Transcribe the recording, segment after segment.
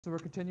So we're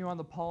continuing on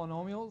the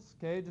polynomials,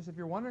 okay? Just if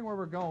you're wondering where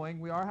we're going,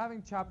 we are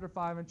having Chapter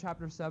 5 and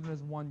Chapter 7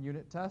 as one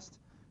unit test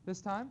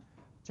this time.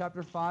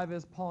 Chapter 5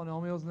 is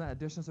polynomials and the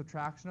addition and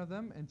subtraction of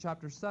them, and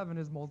Chapter 7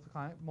 is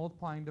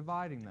multiplying and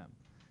dividing them,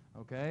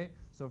 okay?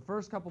 So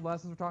first couple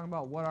lessons, we're talking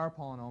about what are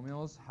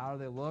polynomials, how do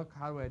they look,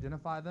 how do we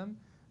identify them.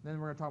 Then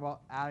we're going to talk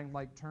about adding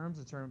like terms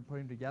in terms of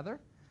putting them together.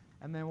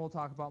 And then we'll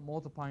talk about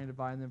multiplying and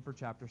dividing them for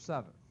Chapter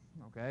 7,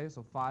 okay?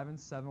 So 5 and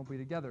 7 will be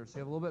together. So you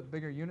have a little bit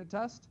bigger unit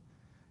test.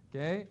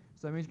 Okay,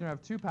 so that means you're going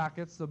to have two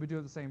packets. They'll be due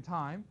at the same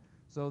time.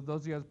 So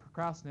those of you guys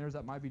procrastinators,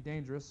 that might be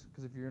dangerous,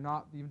 because if you're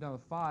not even done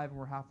with 5 and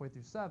we're halfway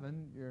through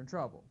 7, you're in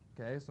trouble.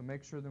 Okay, so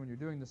make sure that when you're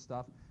doing this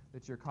stuff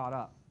that you're caught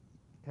up.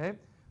 Okay,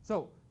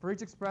 so for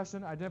each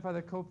expression, identify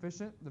the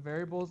coefficient, the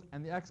variables,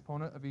 and the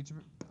exponent of each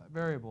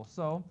variable.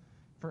 So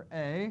for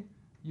A,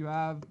 you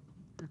have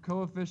your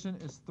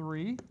coefficient is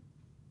 3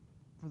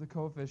 for the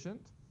coefficient.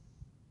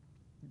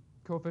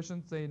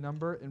 Coefficient's a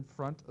number in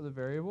front of the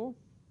variable.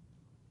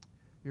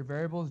 Your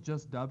variable is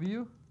just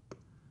w.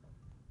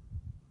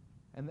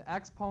 And the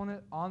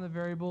exponent on the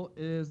variable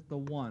is the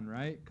 1,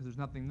 right? Because there's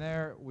nothing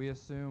there. We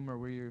assume, or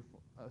assume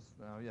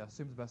is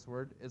the best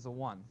word, is a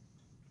 1.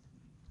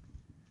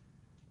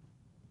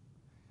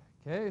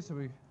 Okay, so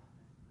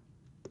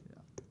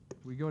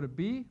we go to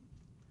b.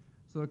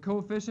 So the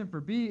coefficient for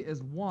b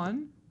is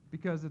 1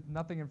 because it's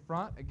nothing in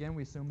front. Again,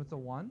 we assume it's a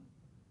 1.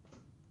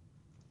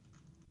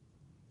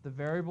 The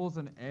variable's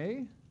an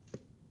a.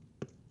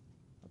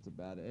 That's a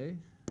bad a.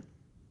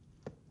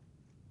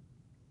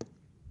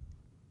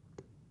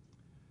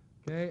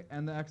 Okay,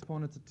 and the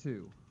exponent's a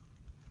 2.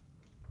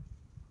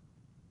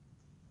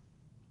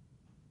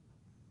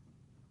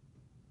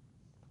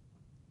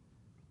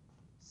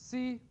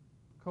 C,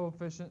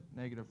 coefficient,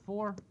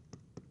 -4.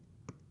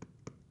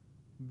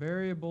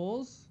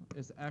 Variables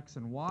is x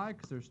and y,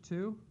 because there's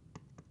 2.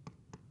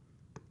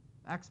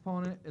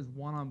 Exponent is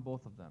 1 on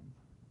both of them.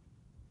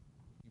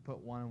 You put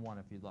 1 and 1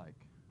 if you'd like.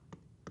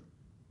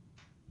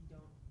 You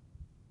don't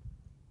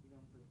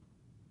put,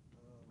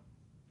 yeah,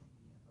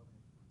 okay.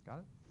 Got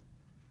it?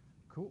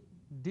 Cool.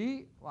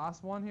 D,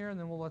 last one here, and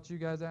then we'll let you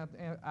guys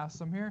ask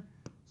some here.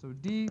 So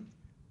D,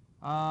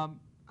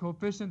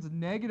 coefficient's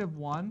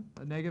 -1.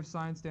 A negative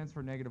sign stands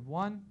for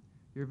 -1.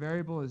 Your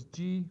variable is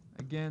g.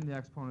 Again, the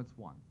exponent's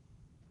 1.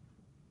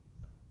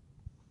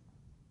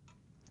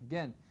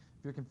 Again,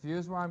 if you're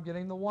confused where I'm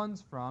getting the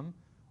 1s from,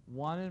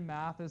 1 in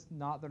math is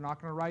not, they're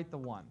not going to write the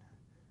 1.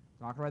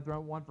 They're not going to write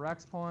the 1 for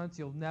exponents.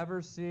 You'll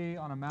never see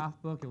on a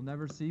math book, you'll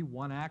never see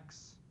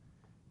 1x.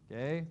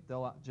 Okay,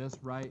 they'll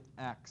just write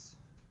x.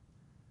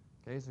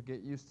 Okay, so get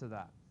used to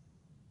that.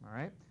 All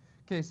right.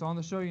 Okay, so on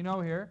the show you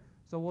know here,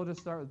 so we'll just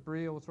start with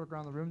Bree. Let's work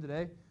around the room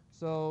today.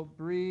 So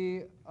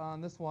Bree,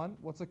 on this one,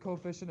 what's the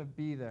coefficient of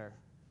b there?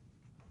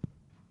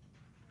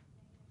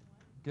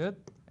 Good.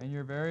 And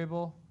your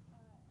variable?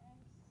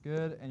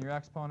 Good. And your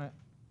exponent?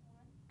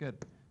 1.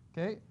 Good.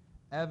 Okay.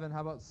 Evan,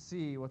 how about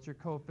C? What's your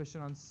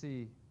coefficient on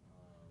C?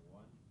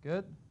 1.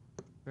 Good.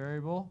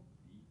 Variable?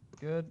 B.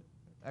 Good.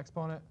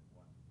 Exponent?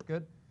 1.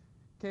 Good.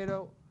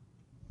 Cato?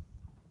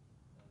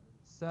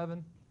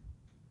 7.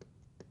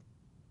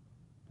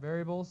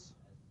 Variables?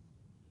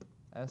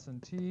 S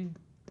and T.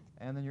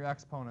 And then your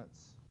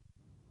exponents?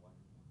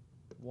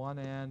 1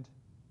 and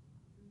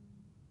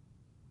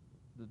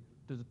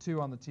there's a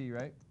 2 on the T,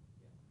 right?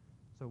 Yeah.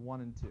 So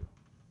 1 and 2.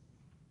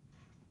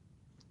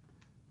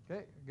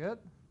 Okay, good.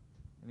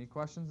 Any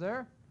questions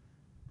there?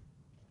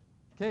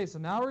 Okay, so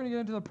now we're going to get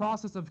into the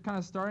process of kind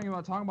of starting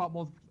about talking about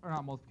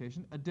not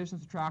multiplication, addition,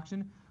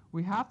 subtraction.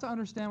 We have to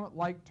understand what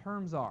like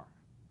terms are.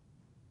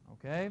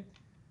 Okay?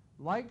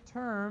 Like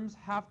terms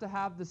have to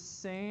have the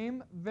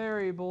same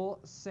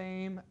variable,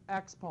 same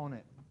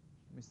exponent.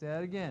 Let me say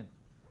that again.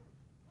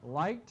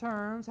 Like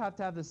terms have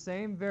to have the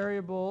same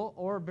variable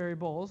or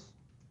variables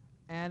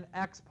and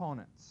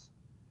exponents.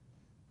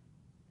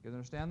 You guys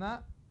understand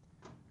that?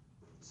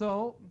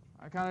 So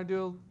I kind of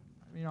do,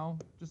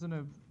 just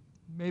in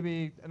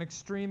maybe an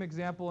extreme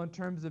example in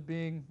terms of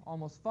being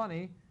almost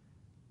funny.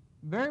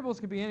 Variables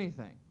could be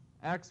anything.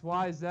 X,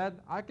 Y, Z.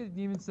 I could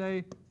even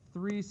say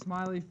 3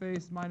 smiley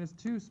face minus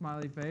 2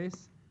 smiley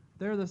face.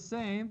 They're the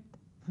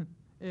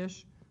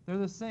same-ish. They're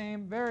the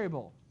same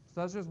variable.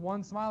 So that's just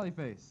one smiley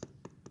face.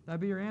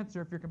 That'd be your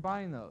answer if you're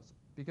combining those,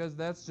 because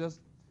that's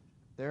just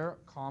their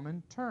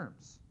common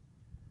terms.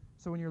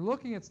 So when you're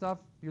looking at stuff,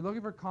 you're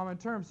looking for common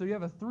terms. So you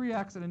have a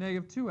 3x and a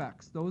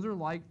 -2x. Those are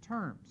like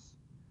terms.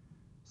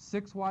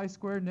 6y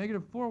squared,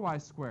 -4y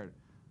squared.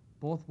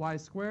 Both y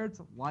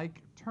squareds,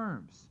 like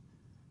terms.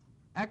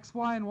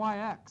 xy and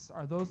yx,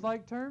 are those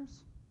like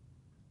terms?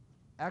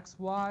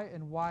 xy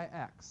and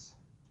yx.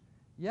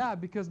 Yeah,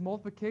 because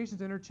multiplication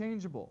is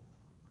interchangeable.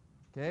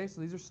 Okay, so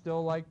these are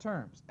still like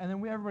terms. And then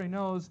everybody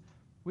knows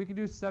we can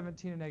do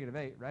 17 and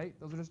 -8, right?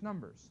 Those are just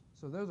numbers.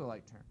 So those are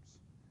like terms.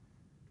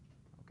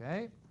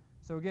 Okay,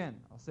 so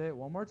again, I'll say it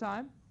one more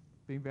time,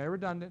 being very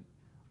redundant.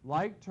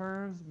 Like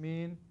terms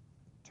mean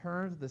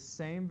terms with the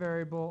same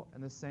variable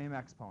and the same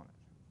exponent.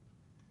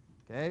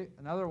 Okay,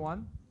 another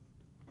one.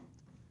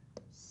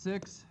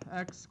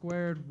 6x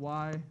squared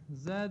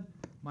yz.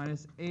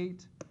 minus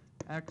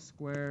 8x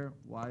squared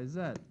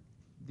yz.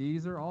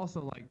 These are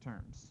also like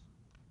terms.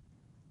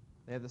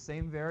 They have the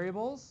same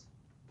variables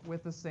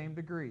with the same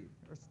degree,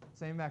 or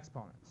same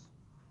exponents.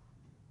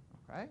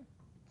 Okay?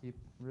 Keep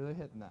really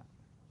hitting that.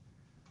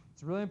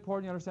 It's really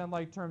important you understand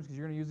like terms because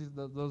you're going to use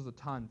those a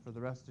ton for the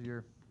rest of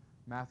your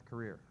math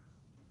career.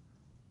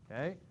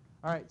 Okay?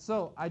 All right,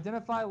 so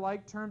identify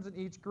like terms in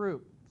each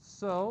group.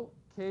 So,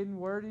 Caden,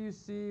 where do you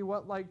see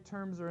what like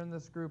terms are in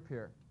this group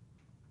here?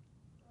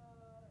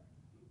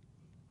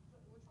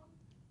 Which one?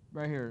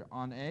 Right here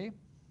on A.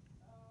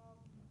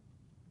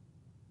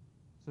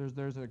 So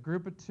there's a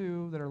group of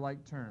two that are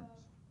like terms.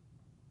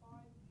 5B.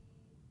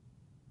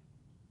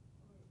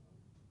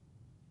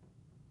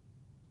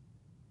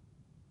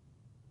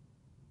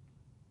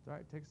 It's all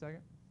right, take a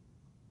second.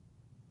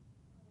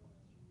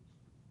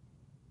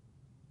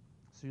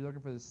 So you're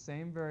looking for the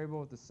same variable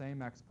with the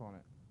same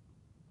exponent.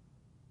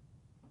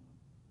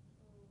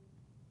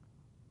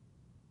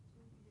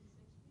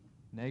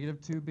 Negative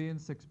 2b and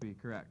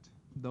 6b, correct.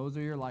 Those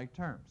are your like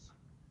terms.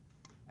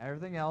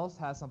 Everything else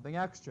has something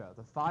extra.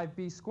 The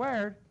 5b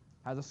squared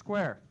has a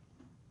square.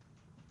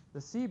 The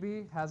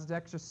cb has an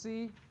extra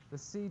c. The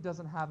c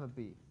doesn't have a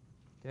b.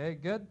 Okay,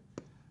 good?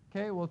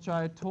 Okay, we'll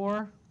try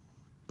Tor.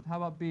 How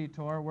about B,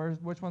 Tor?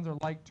 Which ones are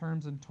like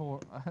terms in Tor?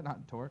 Not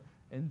in Tor,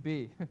 in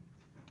B.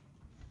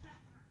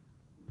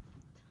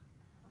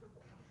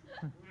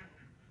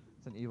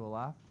 It's an evil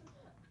laugh.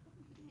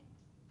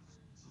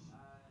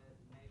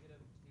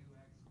 Negative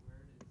 2x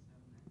squared and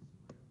 7x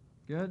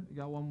squared. Good. You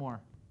got one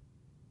more.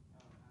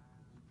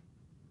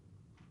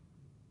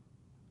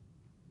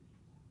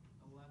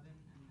 11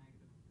 and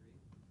negative 3.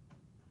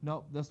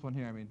 Nope, this one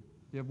here, I mean.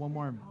 You have one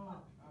more. Oh.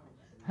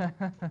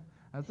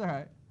 That's all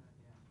right. Yeah.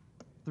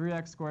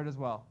 3x squared as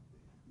well.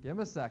 Give him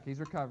a sec. He's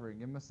recovering.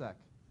 Give him a sec.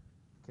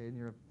 Okay, and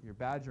you're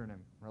badgering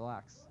him.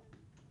 Relax.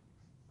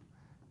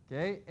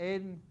 Okay,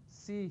 Aiden,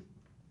 C.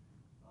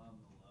 11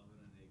 and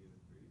negative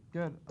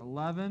 3. Good.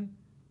 11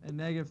 and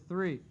negative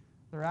 3.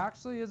 There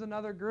actually is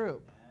another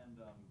group. And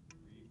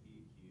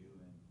 3PQ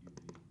and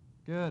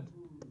QP. Good.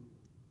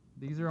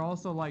 These are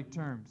also like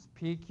terms.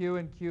 PQ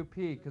and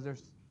QP because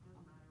there's Doesn't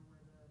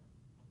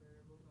matter where the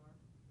variables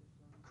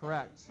are.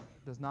 correct.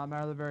 Does not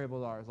matter the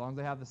variables are as long as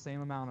they have the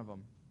same amount of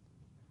them.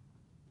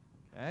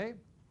 Okay.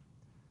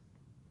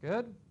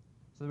 Good.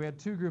 So we had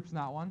two groups in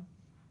that one.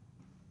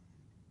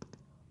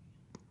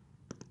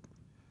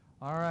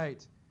 All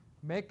right.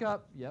 Make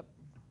up. Yep.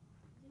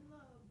 Can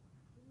the exponent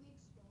be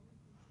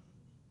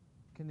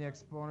changed? Can the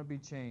exponent be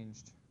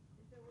changed?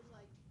 If it was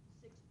like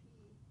 6p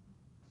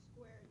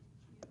squared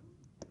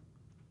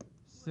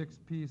q,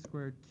 6p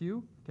squared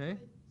q. Okay. would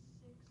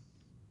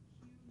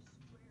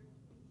 6q squared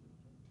p?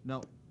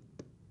 No.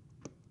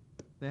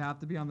 They have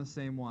to be on the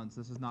same ones.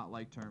 This is not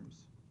like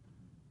terms.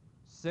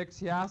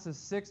 6, yes, is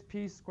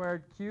 6p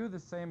squared q the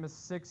same as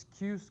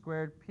 6q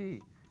squared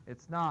p?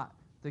 It's not.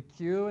 The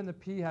q and the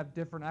p have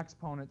different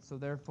exponents, so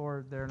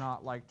therefore they're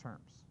not like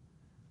terms.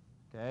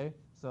 Okay?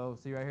 So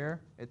see right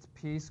here? It's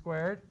p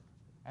squared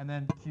and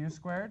then q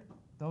squared.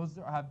 Those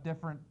have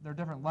different, they're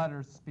different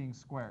letters being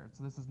squared.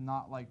 So this is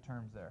not like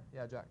terms there.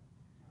 Yeah, Jack?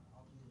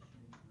 I'll do the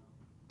shooting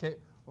now. Okay,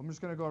 well, I'm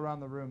just going to go around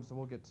the room, so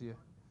we'll get to you.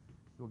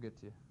 We'll get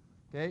to you.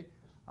 Okay?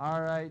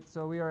 All right,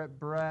 so we are at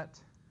Brett.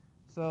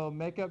 So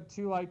make up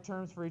two like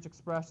terms for each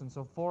expression.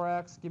 So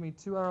 4x, give me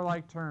two other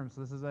like terms.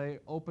 So this is a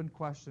open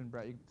question,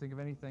 Brett. You can think of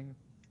anything.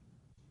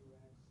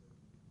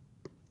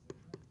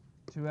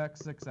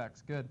 2x,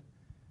 6x. Good.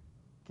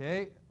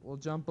 Okay, we'll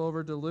jump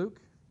over to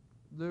Luke.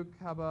 Luke,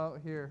 how about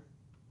here?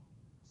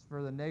 It's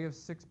for the negative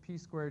 6p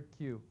squared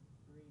q.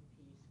 3p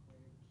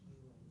squared q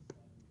and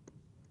 7p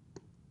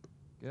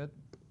squared. Good.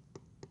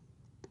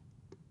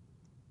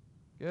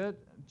 Good.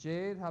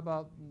 Jade, how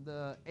about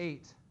the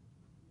 8?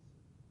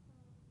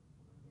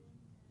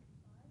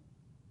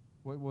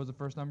 What was the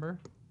first number?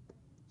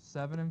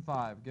 7 and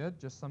 5. Good.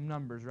 Just some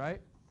numbers,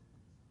 right?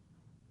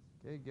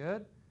 Okay,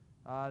 good.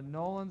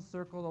 Nolan,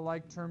 circle the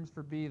like terms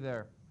for B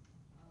there.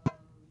 3s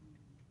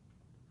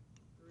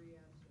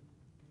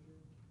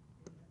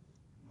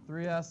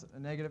 3s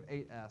and negative 8s.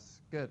 and negative 8s.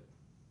 Good.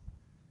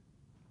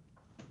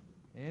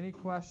 Any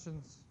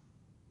questions?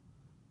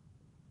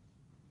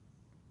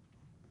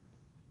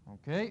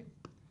 Okay.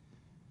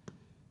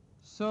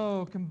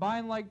 So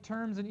combine like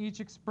terms in each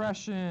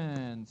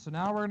expression. So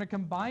now we're going to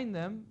combine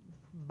them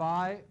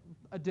by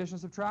addition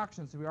and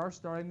subtraction. So we are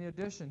starting the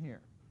addition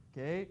here.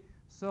 Okay.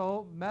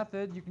 So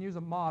method, you can use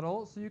a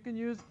model. So you can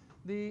use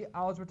the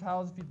algebra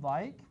tiles if you'd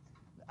like.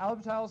 The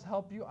algebra tiles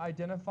help you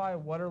identify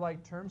what are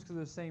like terms because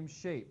they're the same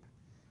shape.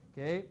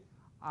 Okay.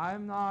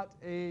 I'm not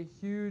a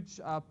huge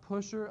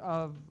pusher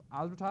of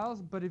algebra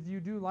tiles, but if you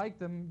do like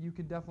them, you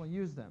can definitely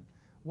use them.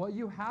 What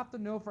you have to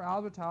know for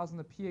algebra tiles in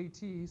the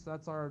PAT, so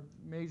that's our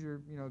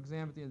major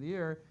exam at the end of the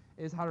year,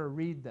 is how to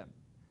read them.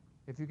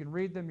 If you can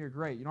read them, you're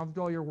great. You don't have to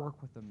do all your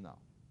work with them, though.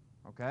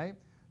 Okay?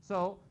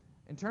 So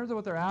in terms of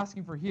what they're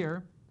asking for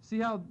here, see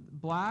how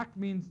black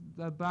means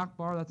the black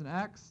bar, that's an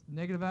x,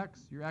 negative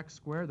x, your x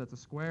squared, that's a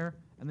square,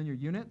 and then your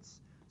units.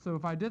 So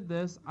if I did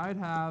this, I'd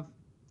have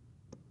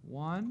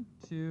 1,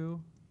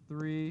 2,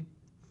 3,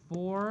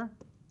 4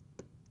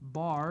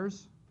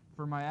 bars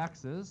for my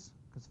x's,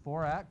 because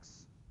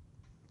 4x.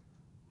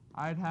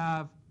 I'd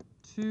have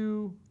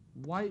 2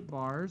 white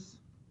bars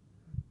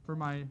for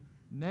my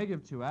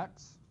negative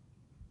 2x.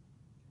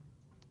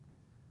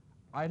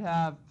 I'd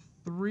have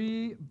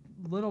 3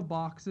 little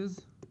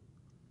boxes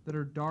that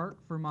are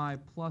dark for my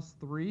plus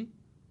 3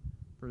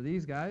 for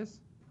these guys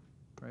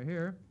right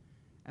here.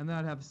 And then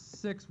I'd have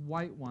 6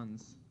 white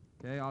ones.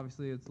 Okay,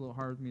 obviously it's a little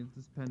hard for me with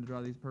this pen to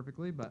draw these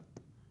perfectly, but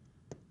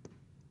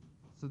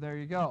so there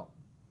you go.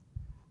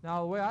 Now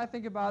the way I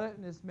think about it,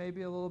 and this may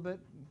be a little bit,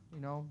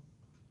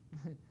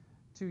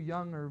 too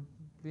young or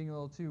being a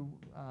little too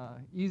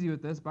easy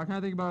with this, but I kind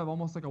of think about it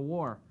almost like a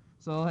war.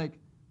 So like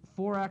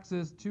 4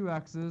 x's, 2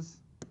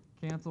 x's,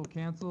 cancel,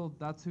 cancel,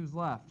 that's who's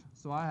left.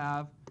 So I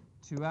have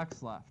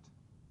 2x left,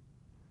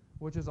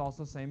 which is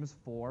also same as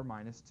 4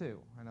 minus 2.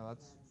 I know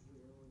that's...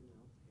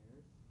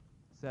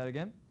 Say that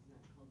again?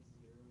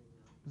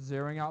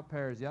 Zeroing out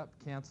pairs, yep.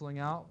 Canceling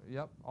out,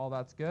 yep. All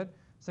that's good.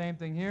 Same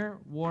thing here.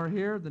 War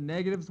here. The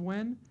negatives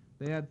win.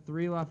 They had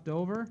 3 left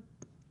over,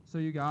 so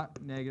you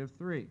got negative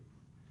 3.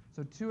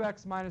 So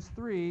 2x minus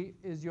 3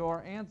 is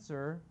your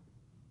answer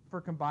for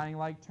combining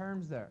like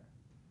terms there.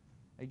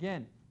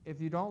 Again,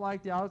 if you don't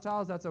like the algebra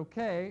tiles, that's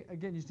okay.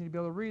 Again, you just need to be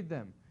able to read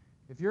them.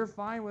 If you're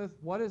fine with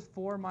what is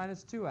 4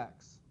 minus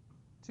 2x?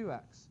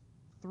 2x.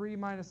 3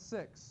 minus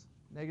 6,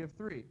 negative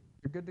 3.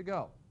 You're good to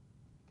go.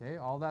 Okay,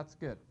 all that's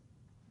good.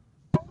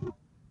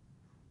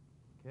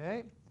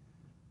 Okay,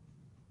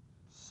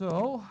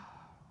 so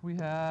we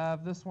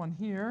have this one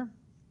here.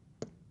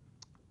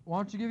 Why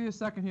don't you give you a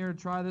second here to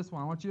try this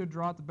one? I want you to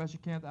draw it the best you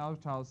can with the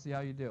algebra tile to see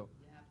how you do. You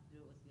have to do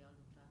it with the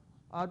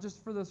algebra tile?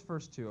 Just for this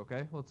first 2,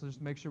 okay? Let's just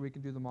make sure we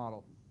can do the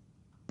model.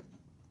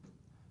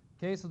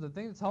 Okay, so the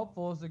thing that's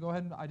helpful is to go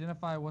ahead and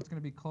identify what's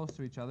going to be close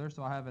to each other.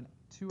 So I have a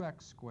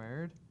 2x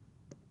squared.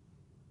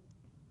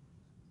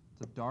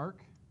 It's a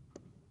dark.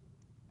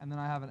 And then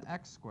I have an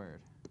x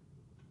squared.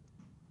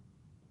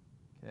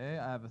 Okay,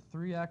 I have a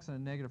 3x and a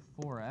negative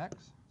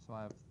 4x. So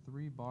I have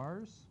 3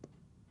 bars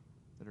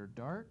that are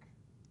dark.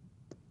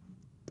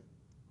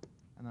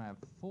 And then I have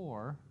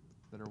 4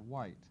 that are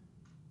white.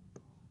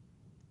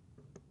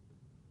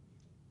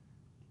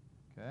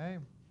 Okay.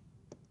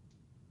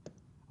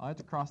 I like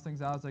to cross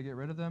things out as I get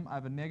rid of them. I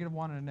have a negative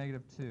 1 and a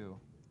negative 2.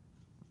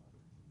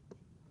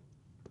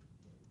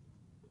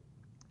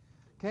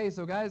 Okay,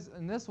 so guys,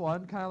 in this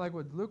one, kind of like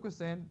what Luke was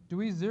saying, do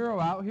we zero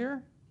out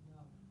here?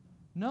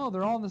 No,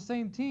 they're all on the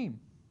same team.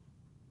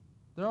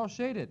 They're all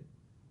shaded.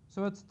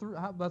 So it's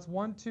that's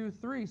 1, 2,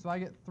 3. So I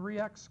get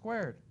 3x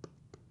squared.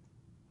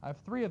 I have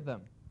 3 of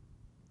them.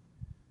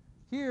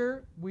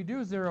 Here, we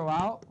do zero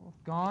out.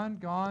 Gone,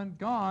 gone,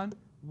 gone.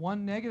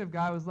 1 negative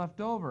guy was left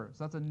over.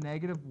 So that's a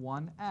negative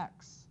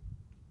 1x.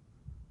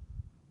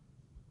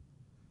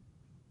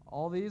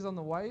 All these on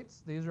the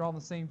whites, these are all on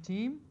the same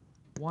team.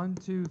 1,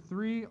 2,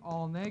 3,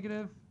 all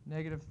negative,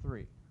 negative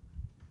 3.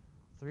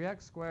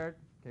 3x squared,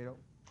 Cato,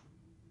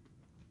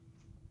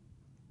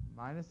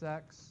 minus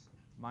x,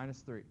 minus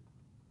 3.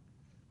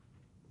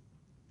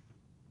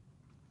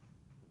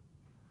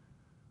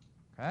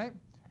 Okay?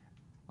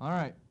 All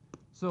right.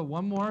 So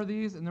one more of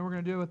these, and then we're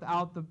going to do it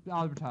without the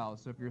algebra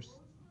tiles. So if you're...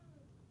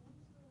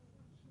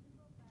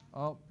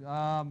 Oh,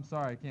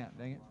 sorry, I can't.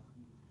 Dang it.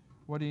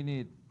 What do you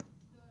need?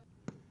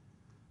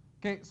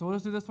 Okay, so we'll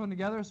just do this one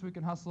together so we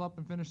can hustle up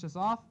and finish this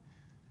off.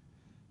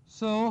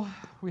 So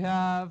we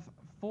have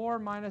 4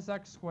 minus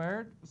x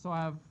squared. So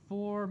I have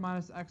 4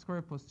 minus x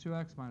squared plus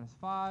 2x minus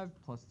 5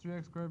 plus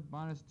 3x squared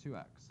minus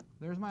 2x.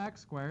 There's my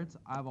x squareds.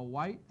 I have a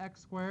white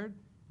x squared,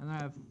 and then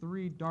I have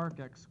 3 dark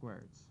x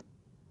squareds.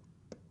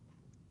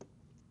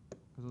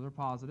 Because those are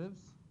positives.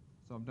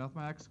 So I'm done with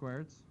my x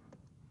squareds.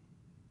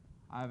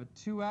 I have a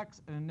 2x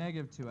and a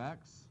negative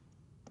 2x.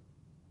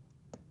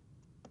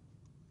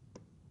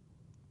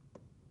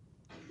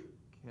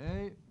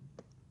 Okay.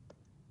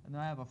 And then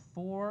I have a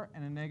 4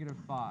 and a negative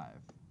 5.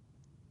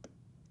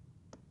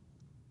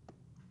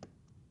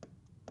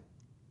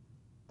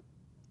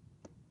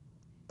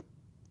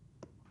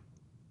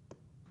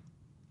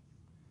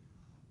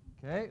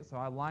 Okay, so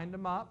I lined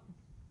them up.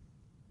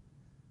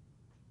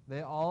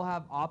 They all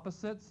have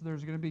opposites, so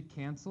there's going to be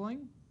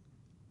canceling.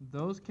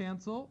 Those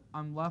cancel.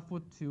 I'm left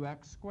with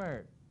 2x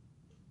squared.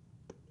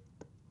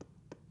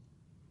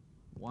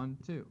 1,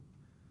 2.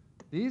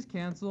 These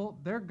cancel.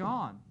 They're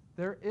gone.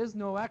 There is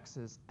no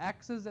x's.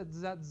 X's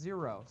is at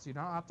 0, so you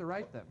don't have to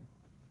write them.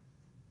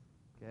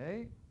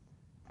 Okay?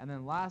 And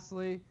then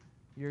lastly,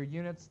 your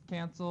units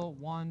cancel.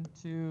 1,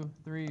 2,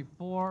 3,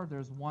 4.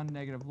 There's 1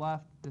 negative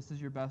left. This is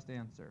your best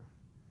answer.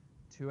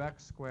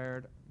 2x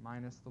squared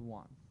minus the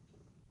 1.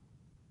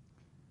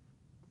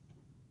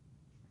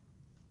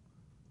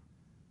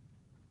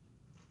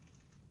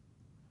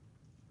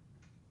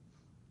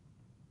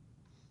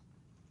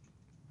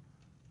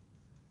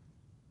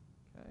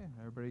 Okay,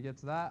 everybody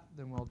gets that?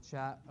 Then we'll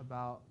chat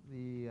about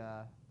the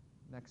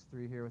next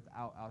 3 here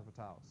without algebra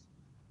tiles.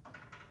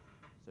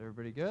 Is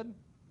everybody good?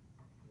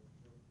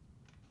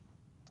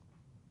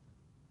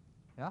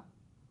 Yeah?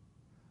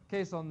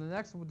 Okay, so on the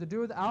next, to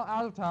do with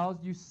algebra tiles,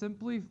 you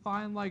simply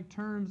find like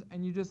terms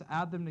and you just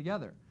add them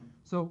together.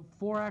 So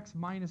 4x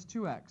minus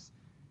 2x.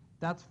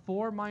 That's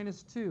 4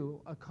 minus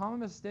 2. A common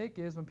mistake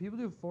is when people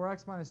do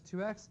 4x minus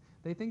 2x,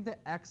 they think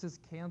that x is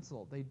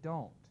canceled. They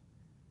don't.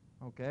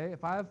 Okay,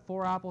 if I have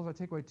 4 apples, I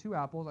take away 2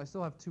 apples, I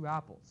still have 2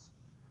 apples.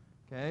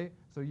 Okay,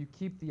 so you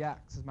keep the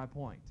x is my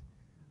point.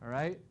 All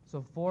right,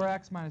 so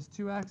 4x minus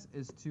 2x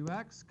is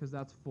 2x because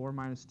that's 4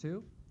 minus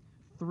 2.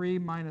 3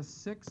 minus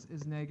 6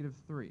 is negative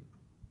 3.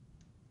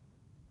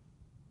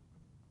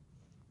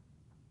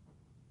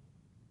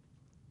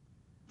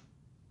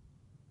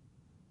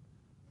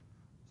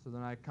 So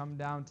then I come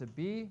down to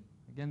b.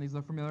 Again, these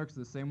look familiar because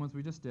they're the same ones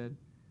we just did.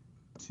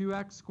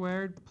 2x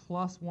squared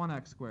plus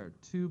 1x squared.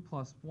 2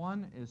 plus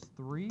 1 is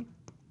 3.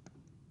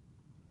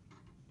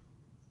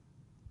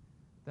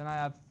 Then I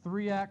have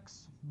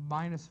 3x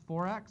minus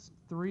 4x.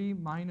 3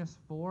 minus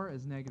 4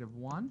 is negative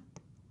 1.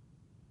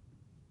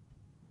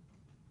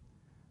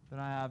 Then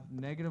I have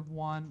negative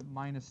 1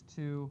 minus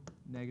 2,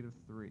 negative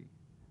 3.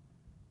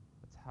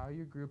 That's how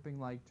you're grouping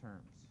like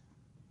terms.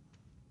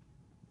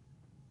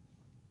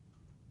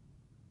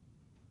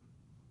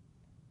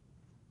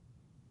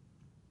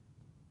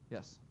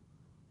 Yes?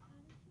 How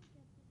did you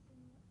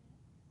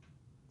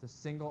get The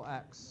single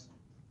x,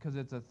 because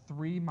it's a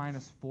 3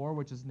 minus 4,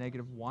 which is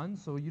negative 1.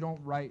 So you don't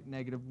write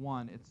negative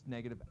 1, it's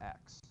negative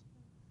x.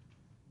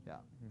 Yeah.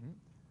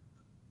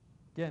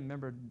 Again,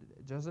 remember,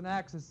 just an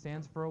x, it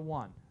stands for a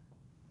 1.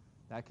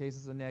 In that case,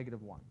 it's a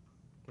negative 1.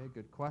 Okay,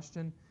 good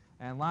question.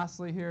 And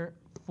lastly here,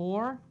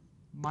 4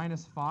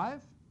 minus 5.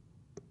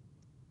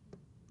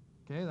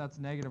 Okay, that's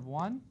negative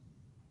 1.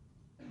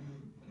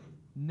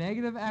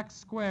 Negative x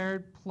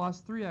squared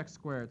plus 3x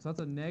squared. So that's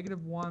a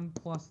negative 1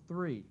 plus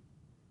 3.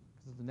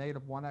 Because it's a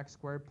negative 1x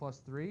squared plus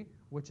 3,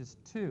 which is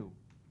 2.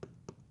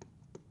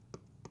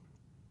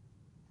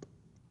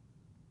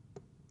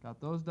 Got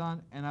those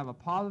done. And I have a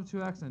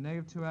positive 2x and a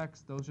negative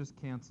 2x. Those just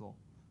cancel.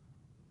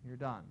 You're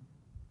done.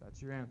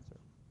 That's your answer.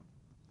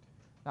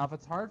 Now, if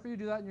it's hard for you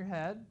to do that in your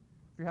head,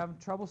 if you're having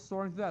trouble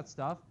sorting through that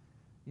stuff,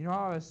 you know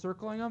how I was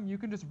circling them? You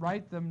can just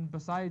write them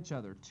beside each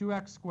other.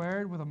 2x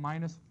squared with a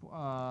minus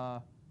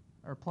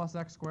or plus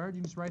x squared.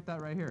 You can just write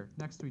that right here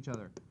next to each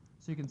other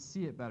so you can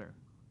see it better.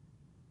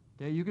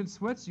 Okay, you can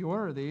switch the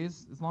order of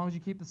these as long as you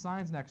keep the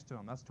signs next to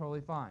them. That's totally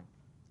fine.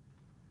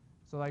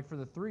 So like for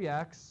the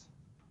 3x,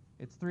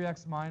 it's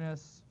 3x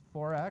minus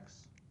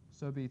 4x.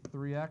 So it'd be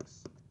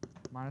 3x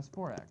minus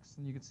 4x.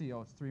 And you can see,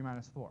 oh, it's 3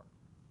 minus 4.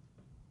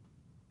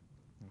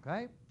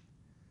 Okay?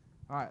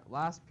 All right,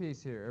 last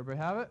piece here. Everybody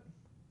have it?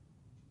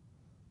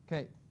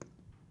 Okay.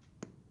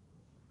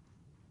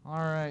 All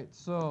right,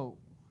 so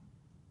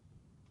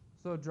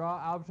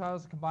draw algebra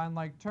tiles to combine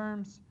like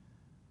terms.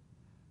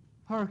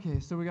 Okay,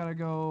 so we got to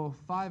go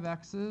 5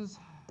 x's.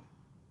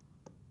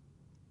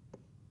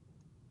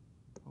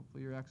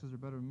 Hopefully your x's are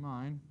better than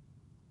mine.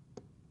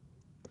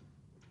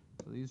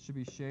 So these should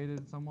be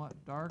shaded somewhat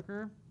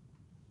darker.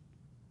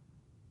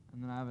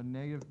 And then I have a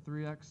negative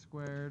 3x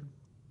squared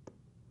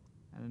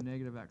and a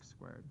negative x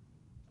squared.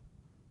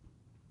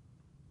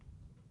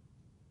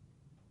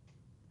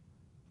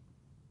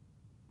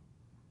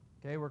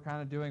 Okay, we're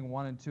kind of doing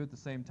 1 and 2 at the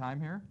same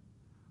time here.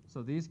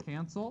 So these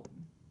cancel.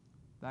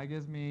 That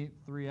gives me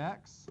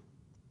 3x.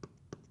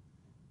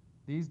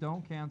 These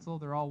don't cancel.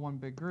 They're all one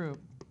big group.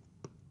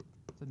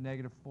 It's a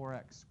negative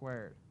 4x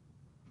squared.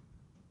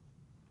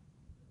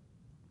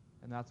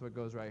 And that's what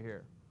goes right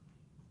here.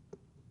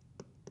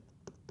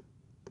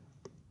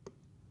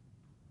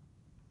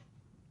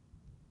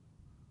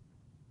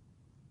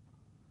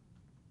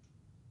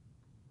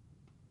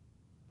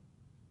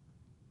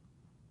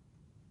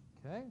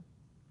 Okay.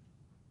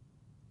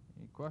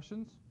 Any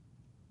questions?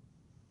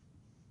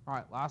 All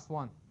right, last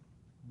one.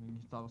 You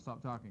can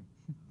stop talking.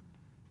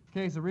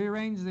 Okay, so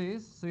rearrange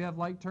these so you have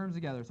like terms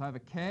together. So I have a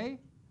k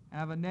and I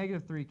have a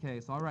negative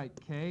 3k. So I'll write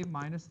k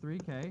minus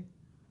 3k.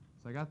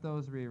 So I got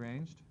those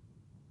rearranged.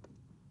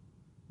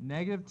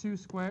 Negative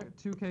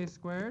 2k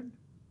squared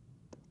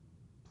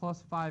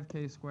plus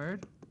 5k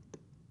squared.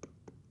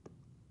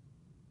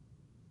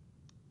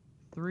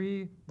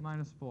 3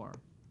 minus 4.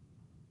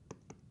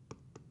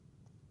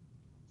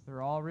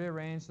 They're all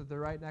rearranged so they're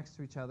right next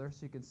to each other so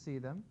you can see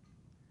them.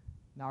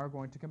 Now we're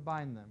going to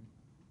combine them.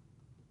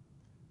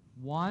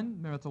 1,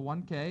 remember it's a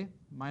 1k,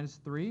 minus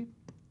 3,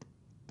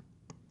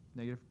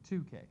 negative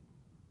 2k.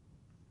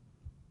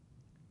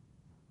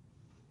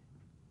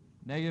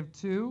 Negative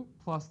 2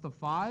 plus the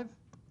 5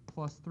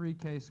 plus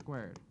 3k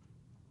squared.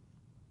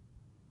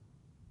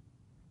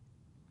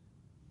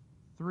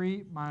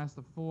 3 minus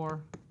the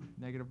 4,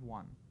 negative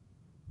 1.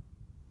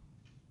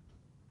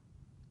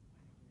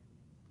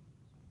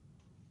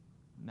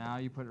 Now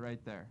you put it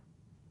right there.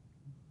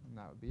 And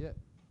that would be it.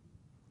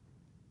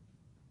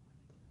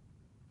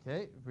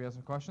 Okay, if we have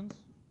some questions.